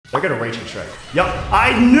They're gonna rage and shred. Yup,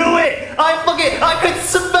 I knew it! I could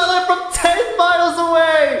smell it from 10 miles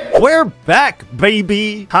away! We're back,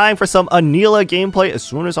 baby! Time for some Anila gameplay as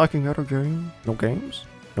soon as I can get a game. No games?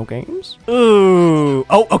 No games? Ooh.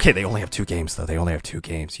 Oh, okay, they only have 2 games, though. They only have 2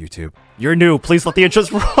 games, YouTube. You're new. Please let the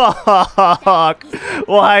intros rock!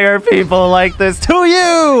 Why are people like this to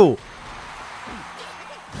you?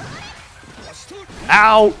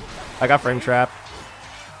 Ow! I got frame trapped.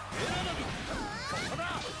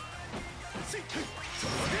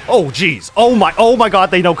 Oh, jeez. Oh my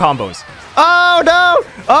god, they know combos. Oh, no!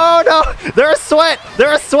 Oh, no! They're a sweat!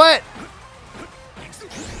 They're a sweat!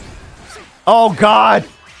 Oh, god!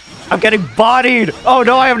 I'm getting bodied! Oh,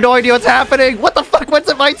 no, I have no idea what's happening! What the fuck? When's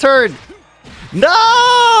it my turn?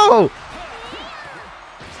 No!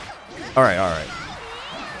 Alright, alright.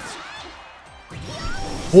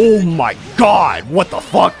 Oh my god! What the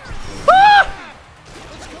fuck? Ah!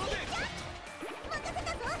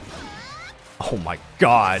 Oh my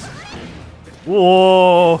god.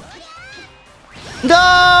 Whoa.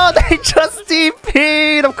 No! They just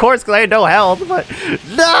DP'd! Of course, because I had no health, but...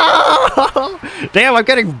 No! Damn, I'm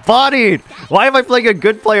getting bodied! Why am I playing a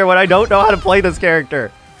good player when I don't know how to play this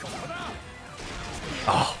character?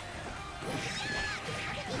 Oh.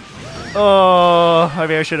 Oh,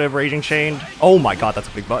 maybe I should have Raging Chained. Oh my god, that's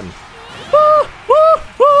a big button.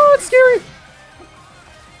 It's scary!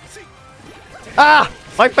 Ah!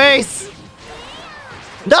 My face!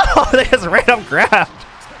 No! They just random grabbed!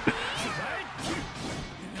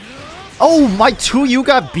 Oh, my 2U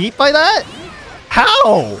got beat by that?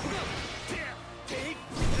 How?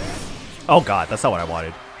 Oh god, that's not what I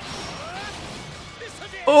wanted.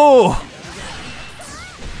 Oh!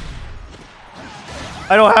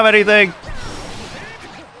 I don't have anything.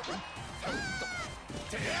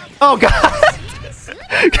 Oh god!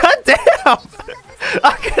 God damn!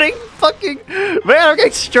 I'm getting fucking... Man, I'm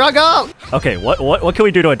getting strung up! Okay, what can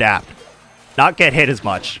we do to adapt? Not get hit as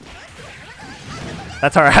much.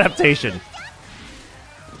 That's our adaptation.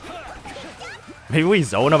 Maybe we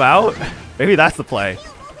zone them out? Maybe that's the play.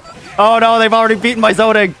 Oh no, they've already beaten my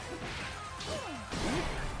zoning!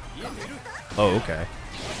 Oh, okay.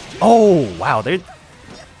 Oh, wow, they're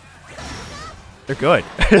good.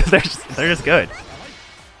 they're just good.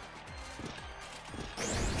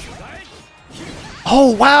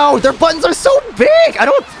 Oh, wow, their buttons are so big! I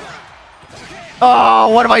don't... Oh,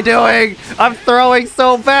 what am I doing? I'm throwing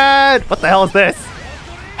so bad! What the hell is this?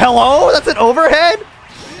 Hello? That's an overhead?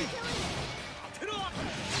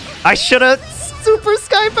 I should have super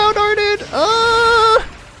skybound arted.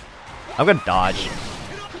 I'm gonna dodge.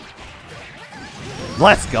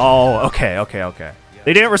 Let's go. Okay, okay, okay.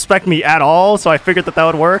 They didn't respect me at all, so I figured that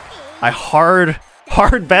would work. I hard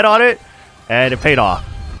bet on it, and it paid off.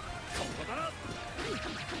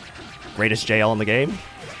 Greatest JL in the game.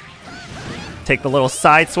 Take the little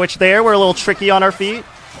side switch there. We're a little tricky on our feet.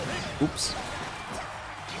 Oops.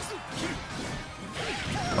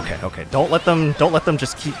 Okay. Don't let them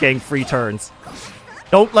just keep getting free turns.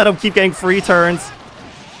 Don't let them keep getting free turns.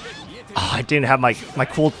 Oh, I didn't have my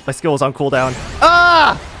skill was on cooldown.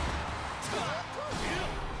 Ah!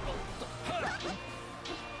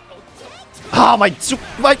 Oh, my skill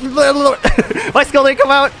didn't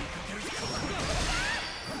come out.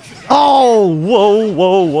 Oh,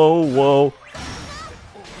 whoa.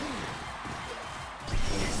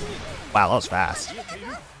 Wow, that was fast.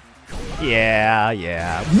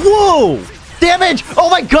 Yeah. Whoa! Damage! Oh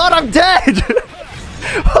my god, I'm dead!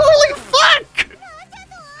 Holy fuck!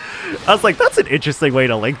 I was like, that's an interesting way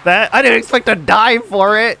to link that. I didn't expect to die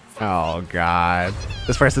for it. Oh god.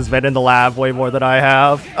 This person's been in the lab way more than I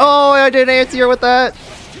have. Oh, I didn't answer with that.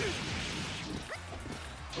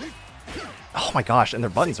 Oh my gosh, and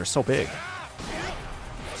their buttons are so big.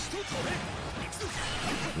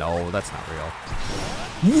 No, that's not real.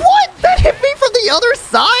 What? That hit me from the other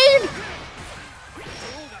side?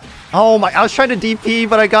 Oh my, I was trying to DP,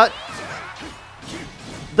 but I got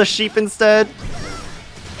the sheep instead.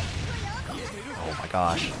 Oh my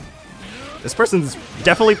gosh. This person's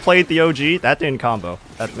definitely played the OG. That didn't combo.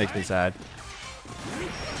 That makes me sad.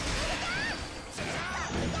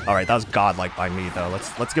 Alright, that was godlike by me though.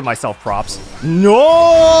 Let's give myself props.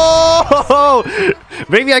 No!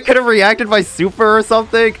 Maybe I could have reacted by super or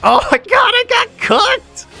something. Oh my god, I got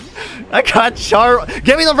cooked! I got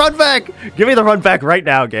Give me the run back! Give me the run back right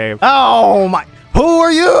now, game. Oh my... Who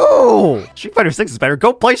are you? Street Fighter 6 is better.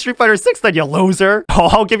 Go play Street Fighter 6 then, you loser. Oh,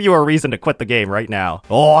 I'll give you a reason to quit the game right now.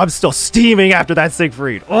 Oh, I'm still steaming after that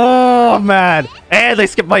Siegfried. Oh, man. And they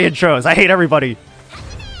skipped my intros. I hate everybody.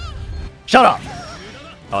 Shut up.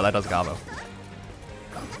 Oh, that does combo.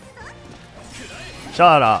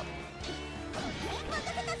 Shut up.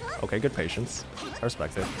 Okay, good patience. I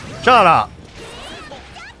respect it. Shut up!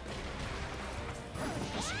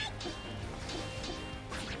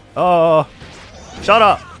 Oh, shut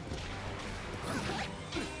up!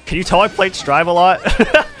 Can you tell I played Strive a lot?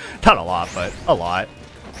 Not a lot, but a lot.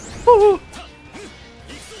 Woo.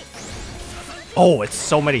 Oh, it's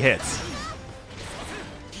so many hits.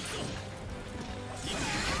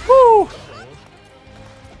 Woo!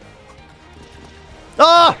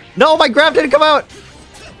 Ah! No, my grab didn't come out!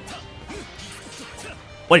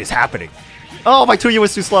 What is happening? Oh, my 2U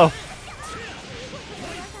was too slow.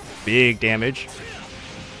 Big damage.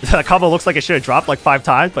 That combo looks like it should have dropped like 5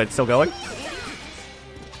 times, but it's still going.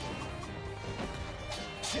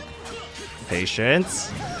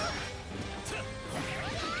 Patience.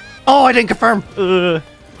 Oh, I didn't confirm.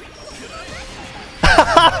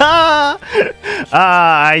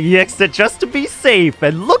 I Yixed it just to be safe,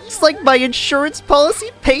 and looks like my insurance policy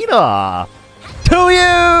paid off. To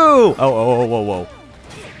you! Oh, whoa, whoa.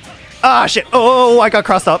 Ah, shit. Oh, I got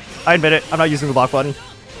crossed up. I admit it. I'm not using the block button.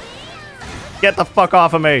 Get the fuck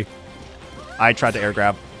off of me. I tried to air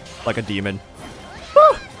grab like a demon.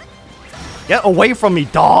 Woo! Get away from me,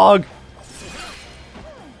 dog.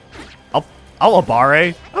 I'll Abare.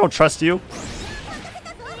 I don't trust you.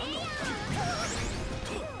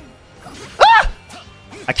 Ah!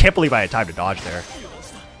 I can't believe I had time to dodge there.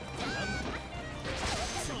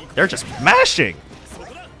 They're just mashing.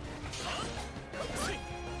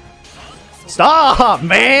 Stop,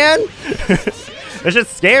 man! It's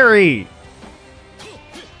just scary.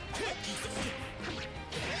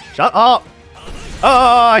 Shut up.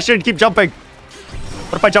 Oh, I shouldn't keep jumping.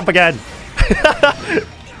 What if I jump again?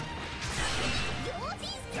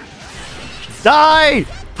 Die!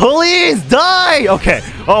 Please die! Okay.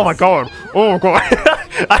 Oh my god. Oh my god.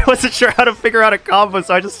 I wasn't sure how to figure out a combo,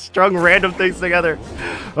 so I just strung random things together.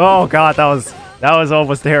 Oh god, that was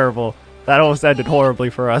almost terrible. That almost ended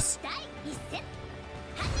horribly for us.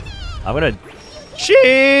 I'm gonna...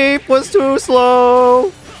 Sheep was too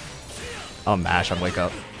slow! I'll mash on wake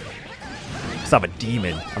up. Because I'm a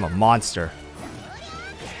demon. I'm a monster.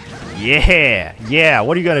 Yeah! Yeah,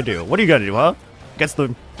 what are you gonna do? What are you gonna do, huh? Against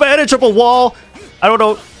the penetrable wall! I don't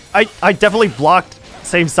know. I definitely blocked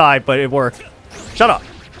same side, but it worked. Shut up.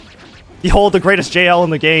 Behold the greatest JL in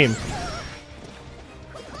the game.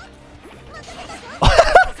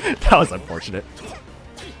 That was unfortunate.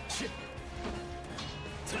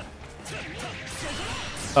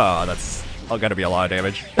 Oh, that's gonna be a lot of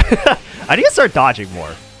damage. I need to start dodging more.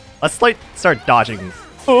 Let's like start dodging.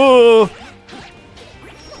 Oh.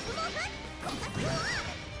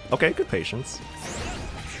 Okay, good patience.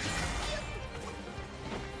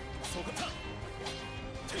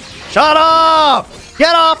 Shut up!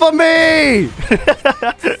 Get off of me!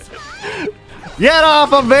 Get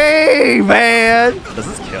off of me, man! Does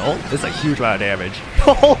this kill? This is a huge amount of damage.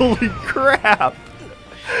 Holy crap!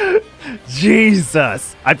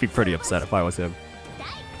 Jesus! I'd be pretty upset if I was him.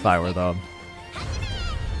 If I were them.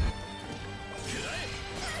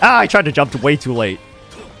 Ah, I tried to jump way too late.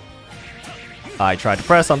 I tried to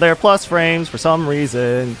press on their plus frames for some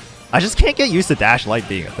reason. I just can't get used to dash light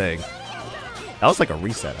being a thing. That was like a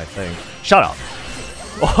reset, I think. Shut up.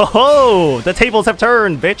 Oh, the tables have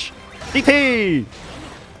turned, bitch. DP!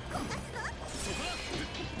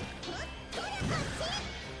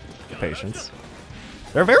 Patience.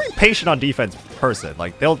 They're a very patient on defense person.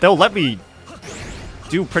 Like they'll let me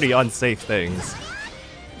do pretty unsafe things.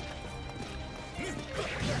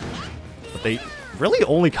 But they really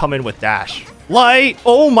only come in with dash. Light!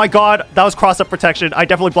 Oh my god, that was cross-up protection. I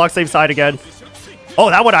definitely blocked same side again. Oh,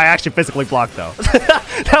 that one I actually physically blocked though.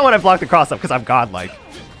 That one I blocked the cross-up because I'm godlike.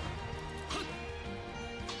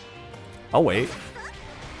 I'll wait.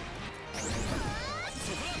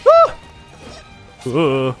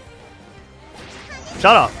 Woo!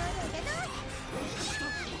 Shut up.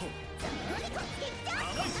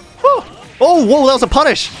 Oh, whoa, that was a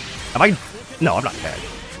punish. Am I? No, I'm not dead.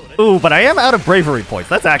 Ooh, but I am out of bravery points.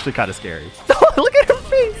 That's actually kind of scary. Look at her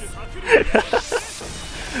face.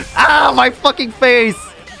 Ah, my fucking face.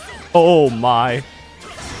 Oh my.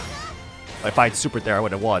 If I had supered there, I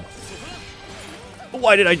would have won.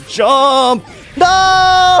 Why did I jump?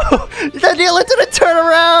 No! Anila didn't turn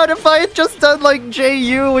around. If I had just done like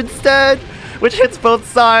JU instead, which hits both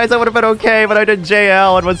sides, I would have been okay, but I did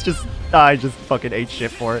JL and was just... I just fucking ate shit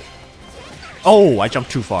for it. Oh, I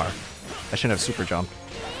jumped too far. I shouldn't have super jumped.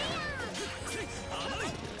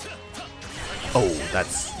 Oh,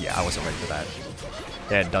 that's... Yeah, I wasn't ready for that.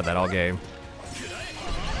 They hadn't done that all game.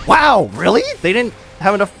 Wow, really? They didn't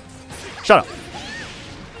have enough... Shut up.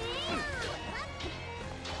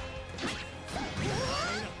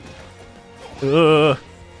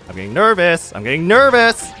 I'm getting nervous. I'm getting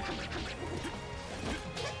nervous.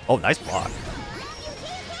 Oh, nice block.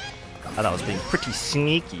 I thought I was being pretty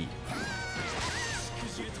sneaky.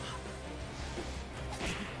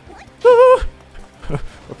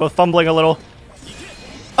 We're both fumbling a little.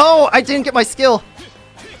 Oh, I didn't get my skill.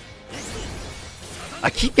 I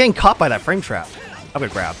keep getting caught by that frame trap. I'm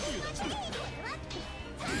gonna grab.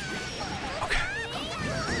 Okay.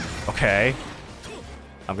 Okay.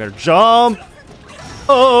 I'm gonna jump.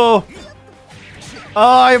 Oh.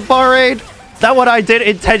 Oh, I'm worried. That one I did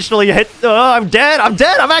intentionally hit. Oh, I'm dead. I'm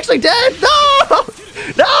dead. I'm actually dead. No.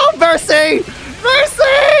 No, mercy.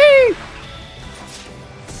 Mercy.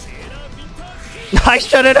 I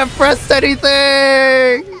shouldn't have pressed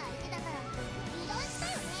anything!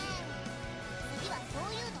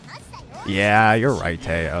 Yeah, you're right,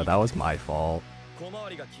 Teo. That was my fault.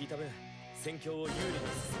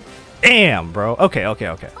 Damn, bro. Okay, okay,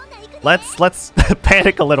 okay. Let's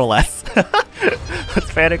panic a little less.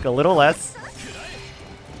 Let's panic a little less.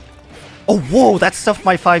 Oh, whoa! That stuffed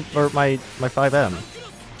my 5M.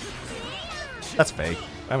 That's fake.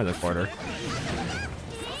 I'm in the corner.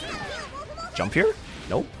 Jump here?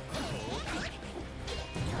 Nope.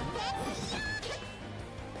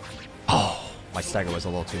 Oh, my stagger was a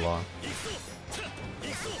little too long.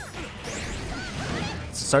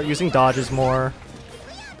 Let's start using dodges more.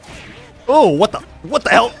 Oh, what the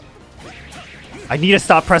hell? I need to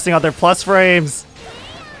stop pressing on their plus frames.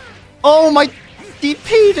 Oh, my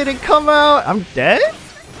DP didn't come out. I'm dead?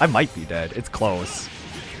 I might be dead. It's close.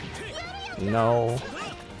 No.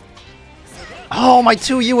 Oh, my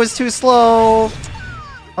 2U was too slow.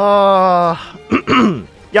 Yeah,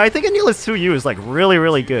 I think Anila's 2U is like really,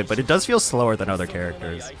 really good, but it does feel slower than other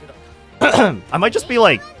characters. I might just be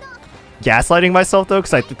like gaslighting myself though,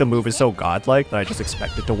 because I think the move is so godlike that I just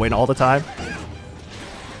expect it to win all the time.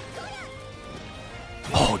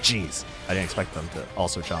 Oh, jeez. I didn't expect them to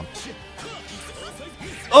also jump.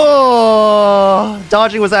 Oh,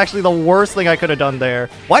 dodging was actually the worst thing I could have done there.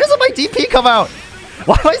 Why doesn't my DP come out?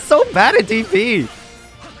 Why am I so bad at DP?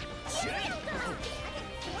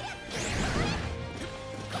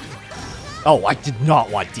 Oh, I did not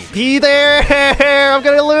want DP there! I'm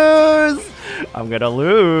gonna lose! I'm gonna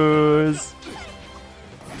lose!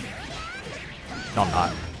 No, I'm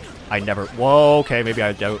not. I never... Whoa, okay, maybe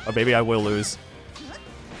I do. Maybe I will lose.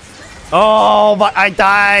 Oh, but I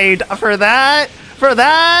died! For that? For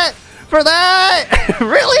that? For that?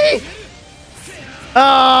 Really?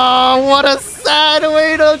 Oh, what a sad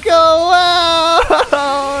way to go out!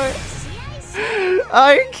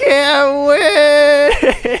 I can't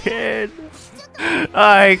win!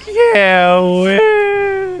 I can't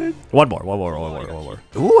win! One more.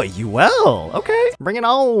 Ooh, a Yuel! Okay, bring it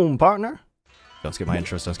home, partner. Don't skip my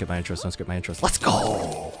interest, don't skip my interest, don't skip my interest. Let's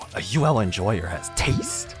go! A Yuel enjoyer has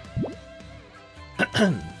taste.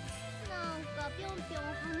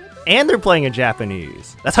 And they're playing in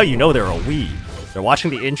Japanese. That's how you know they're a weeb. They're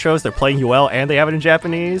watching the intros, they're playing Yuel, and they have it in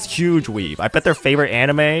Japanese. Huge weeb. I bet their favorite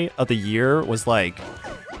anime of the year was like...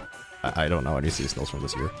 I don't know any seasonals from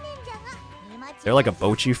this year. They're like a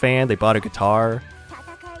Bochi fan. They bought a guitar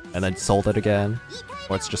and then sold it again.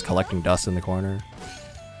 Or it's just collecting dust in the corner.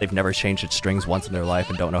 They've never changed its strings once in their life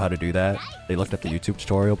and don't know how to do that. They looked at the YouTube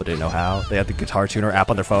tutorial but didn't know how. They had the guitar tuner app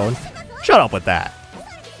on their phone. Shut up with that.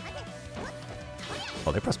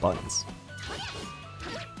 Oh, they press buttons.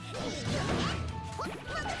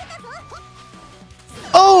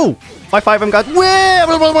 Oh! My 5M got...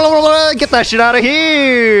 Get that shit out of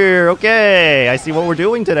here! Okay, I see what we're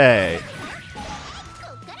doing today.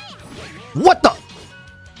 What the?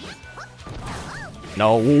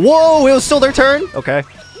 No. Whoa, it was still their turn? Okay.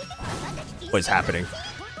 What is happening?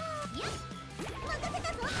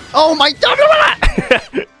 Oh my...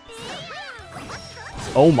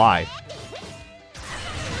 Oh my.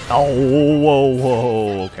 Oh,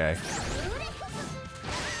 whoa, okay.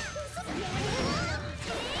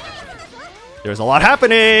 There's a lot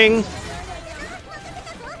happening!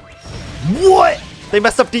 What? They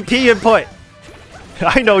messed up DP input!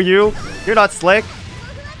 I know you! You're not slick!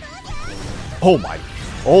 Oh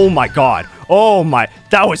my god! Oh my...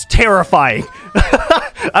 That was terrifying!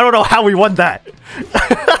 I don't know how we won that!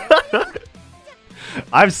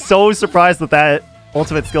 I'm so surprised that that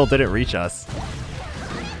ultimate skill didn't reach us.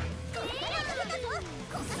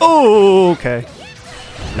 Oh, okay.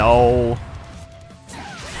 No.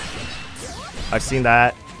 I've seen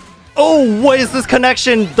that. Oh, what is this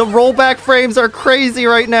connection? The rollback frames are crazy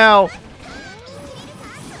right now.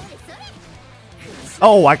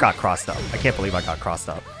 Oh, I got crossed up. I can't believe I got crossed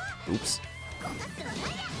up. Oops.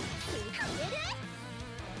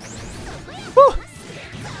 Whew.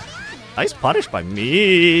 Nice punish by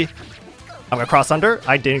me. I'm gonna cross under.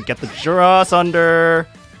 I didn't get the cross under.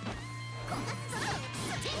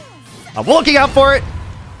 I'm looking out for it.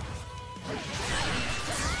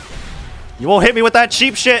 You won't hit me with that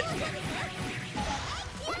cheap shit.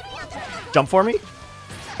 Jump for me.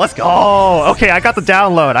 Let's go. Okay, I got the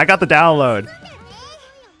download. I got the download.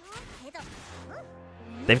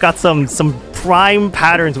 They've got some prime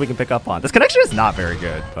patterns we can pick up on. This connection is not very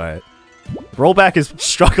good, but rollback is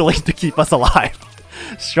struggling to keep us alive.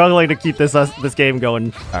 Struggling to keep this game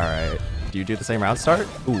going. All right. Do you do the same round start?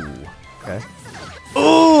 Ooh. Okay.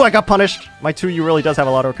 Ooh, I got punished. My 2U really does have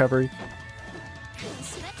a lot of recovery.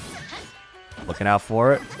 Looking out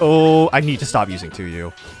for it. Oh, I need to stop using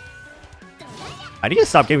 2U. I need to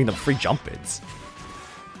stop giving them free jump-ins.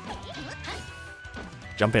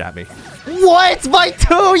 Jump in at me. What? My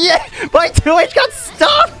 2, yeah, my 2H got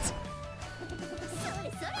stopped!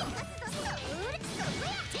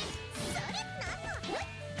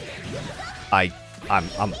 I'm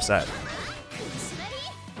upset.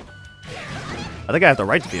 I think I have the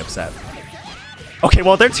right to be upset. Okay,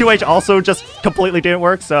 well, their 2H also just completely didn't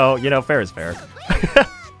work, so, you know, fair is fair.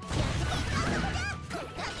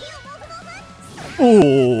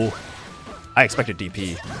 Ooh. I expected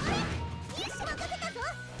DP.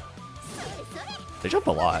 They jump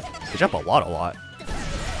a lot. They jump a lot.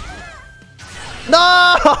 No!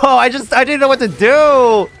 I didn't know what to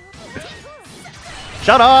do!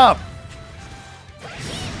 Shut up!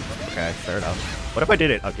 Okay, fair enough. What if I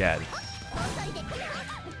did it again?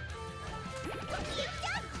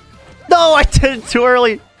 No, I did it too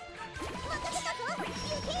early!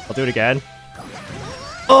 I'll do it again.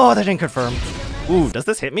 Oh, that didn't confirm. Ooh, does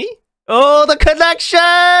this hit me? Oh, the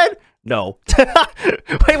connection! No.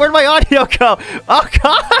 Wait, where'd my audio go? Oh,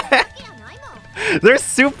 God! They're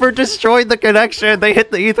super destroyed the connection. They hit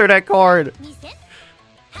the Ethernet cord.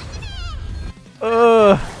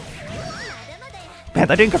 Man,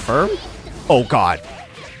 that didn't confirm? Oh, God.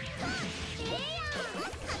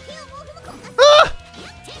 Ah!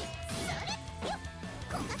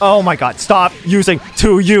 Oh, my God. Stop using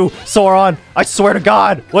 2U, Sauron. I swear to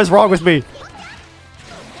God. What is wrong with me?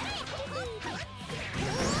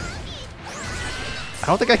 I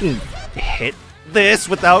don't think I can hit this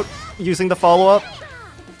without using the follow-up.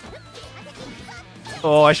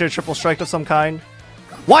 Oh, I should have triple striked of some kind.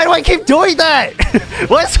 Why do I keep doing that?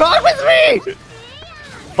 What's wrong with me?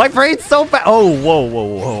 My brain's so bad. Oh,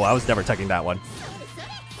 whoa. I was never teching that one.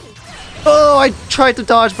 Oh, I tried to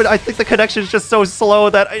dodge, but I think the connection is just so slow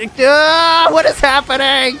that what is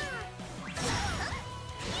happening?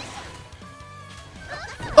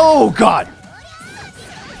 Oh, God.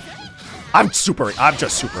 I'm just super. I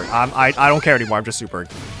don't care anymore. I'm just super.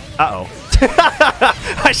 Uh-oh.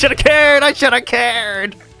 I should have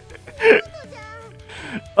cared.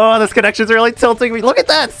 Oh, this connection's really tilting me. Look at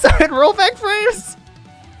that. 7 rollback frames.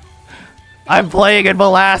 I'm playing in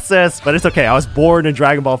molasses, but it's okay. I was born in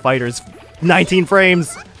Dragon Ball FighterZ. 19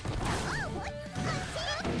 frames.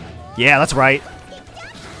 Yeah, that's right.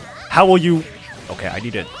 How will you... Okay, I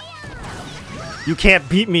need it. You can't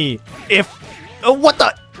beat me if... Oh, what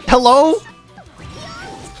the... Hello?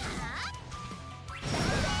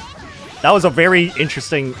 That was a very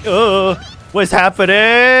interesting... what is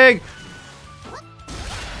happening?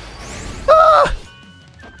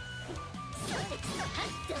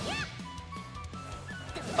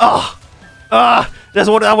 That's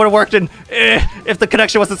what I would have worked in if the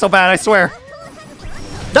connection wasn't so bad, I swear.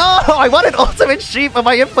 No! I wanted ultimate sheep, but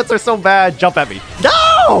my inputs are so bad. Jump at me.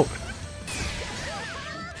 No!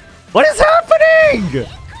 What is happening?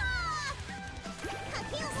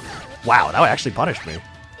 Wow, that actually punished me.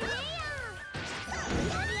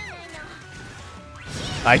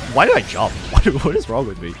 Why did I jump? What is wrong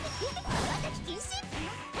with me?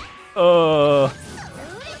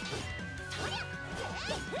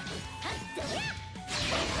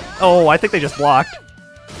 Oh, I think they just blocked.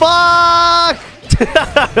 Fuck!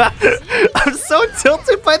 I'm so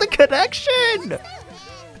tilted by the connection!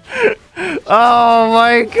 Oh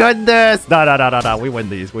my goodness! No. We win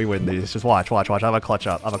these. Just watch. I'm gonna clutch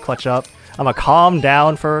up. I'm gonna calm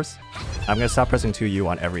down first. I'm gonna stop pressing 2U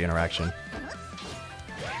on every interaction.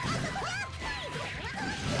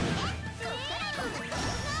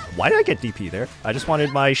 Why did I get DP there? I just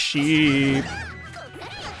wanted my sheep.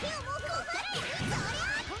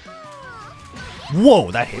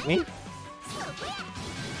 Whoa, that hit me?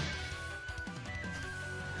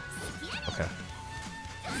 Okay.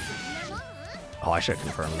 Oh, I should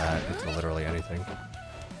confirm that. It's literally anything.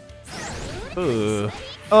 Ooh.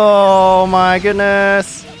 Oh my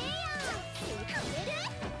goodness.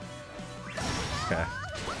 Okay.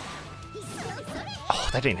 Oh,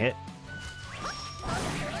 that didn't hit.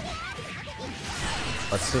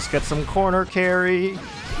 Let's just get some corner carry.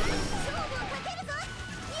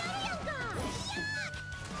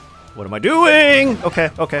 What am I doing? Okay.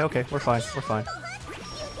 We're fine.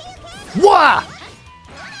 Wah!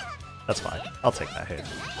 That's fine. I'll take that hit.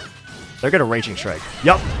 They're gonna Raging Strike.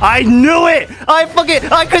 Yup. I knew it!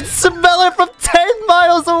 I could smell it from 10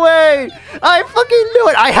 miles away! I fucking knew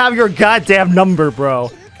it! I have your goddamn number,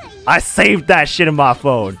 bro. I saved that shit in my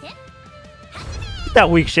phone. Get that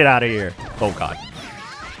weak shit out of here. Oh god.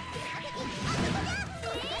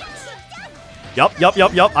 Yup.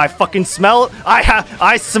 I fucking smell it.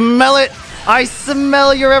 I smell it. I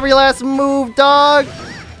smell your every last move, dog.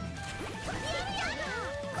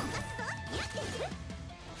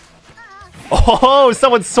 Oh,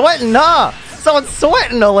 someone's sweating, huh? Someone's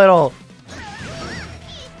sweating a little.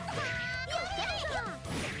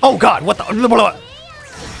 Oh god, what the?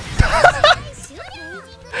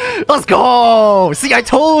 Let's go! See, I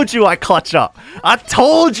told you I clutch up. I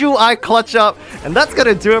told you I clutch up. And that's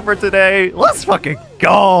gonna do it for today. Let's fucking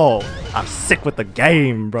go! I'm sick with the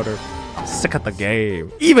game, brother. I'm sick of the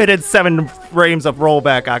game. Even in 7 frames of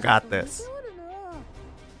rollback, I got this.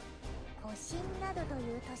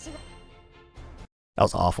 That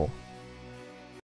was awful.